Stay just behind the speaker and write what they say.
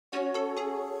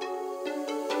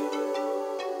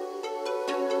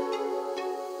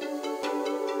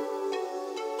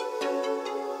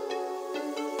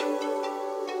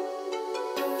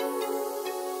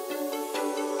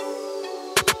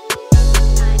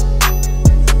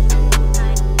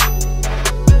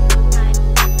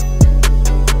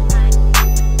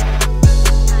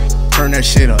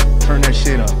shit up, turn that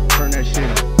shit up, turn that shit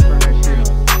up, turn that shit up,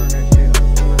 turn that shit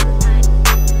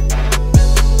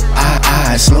up.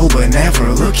 I slow but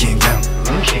never looking down.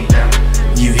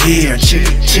 You hear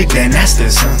chick, then that's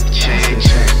the sun.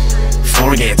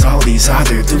 Forget all these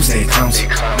other dudes, they clowns.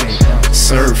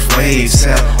 Surf waves,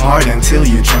 sell hard until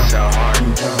you drown.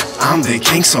 I'm the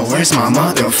king, so where's my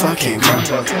motherfucking crown?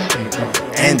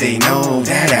 And they know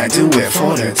that I do it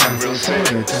for the time.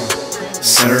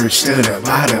 Search to the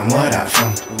bottom what I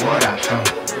found.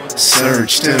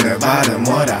 Search to the bottom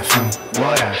what I found.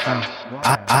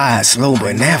 I slow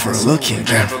but never looking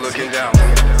down.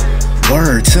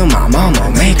 Word to my mama,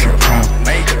 make her proud.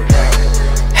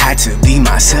 Had to be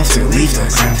myself to leave the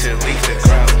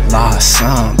ground. Lost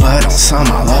some, but on some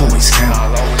I'll always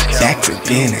count. Back to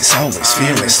business, always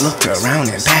fearless. Looked around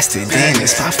and past the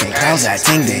dentist. Puffing clouds, I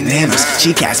think they nimbus.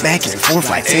 She cats back and forth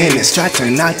like tennis. Try to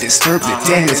not disturb the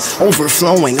tennis.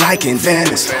 Overflowing like in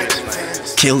Venice.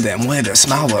 Kill them with a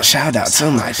smile, or shout out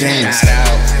to my dentist.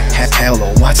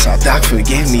 Hello, what's up, doc?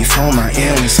 Forgive me for my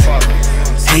illness.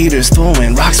 Haters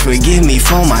throwing rocks, forgive me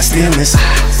for my stillness.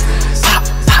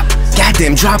 Got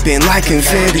them dropping like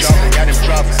confetti.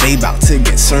 They bout to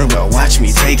get served, well watch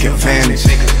me take advantage.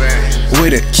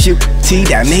 With a QT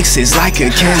that mixes like a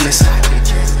chemist.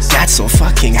 Got so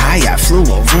fucking high I flew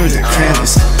over the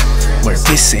crevice. We're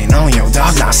pissing on your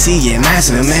dog, now see him as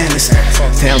a menace.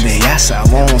 Tell the ass I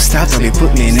won't stop till they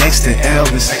put me next to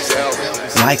Elvis.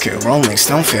 Like a Rolling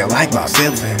Stone, feel like Bob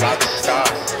Dylan.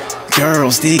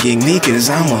 Girls digging me cause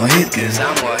I'm a hit.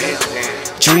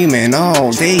 Dreaming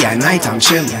all day, at night I'm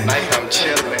chillin'.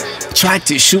 Tried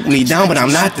to shoot me down, but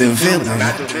I'm not the villain.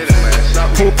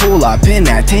 Pull up in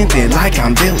that tinted like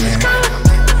I'm villain.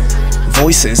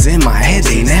 Voices in my head,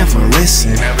 they never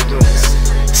listen.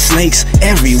 Snakes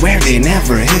everywhere, they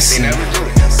never hissin'.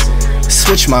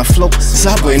 Switch my flows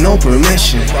up with no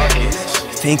permission.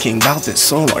 Thinking about the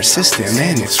solar system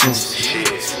and its roots.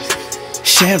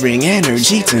 Sharing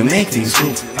energy to make things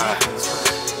move.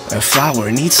 A flower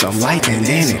needs some light and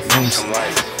then it blooms.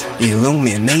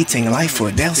 Illuminating life,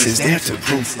 what else is there to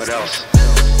prove?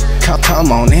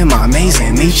 Come on in my maze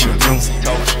and meet your room.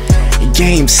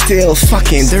 Game still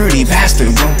fucking dirty,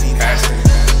 bastard bro.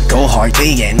 Go hard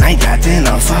day and night, got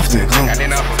enough of the gloom.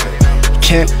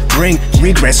 Can't bring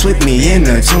regrets with me in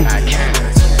the tomb.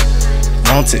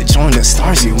 Want to join the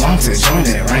stars, you want to join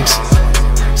their ranks.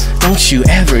 Don't you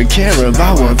ever care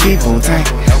about what people think.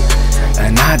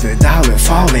 Another dollar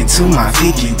fall into my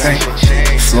piggy bank.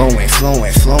 Flowing,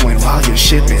 flowing, flowing while your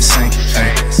ship is sank.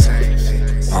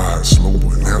 Eyes slow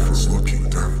but never looking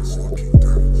down.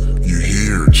 You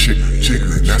hear chick,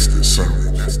 then that's the sun.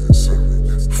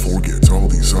 Forget all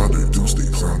these other dudes, they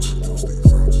clowns.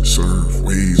 Serve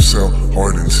waves, sell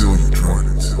hard until you drown.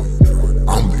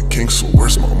 I'm the king, so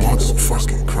where's my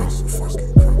motherfucking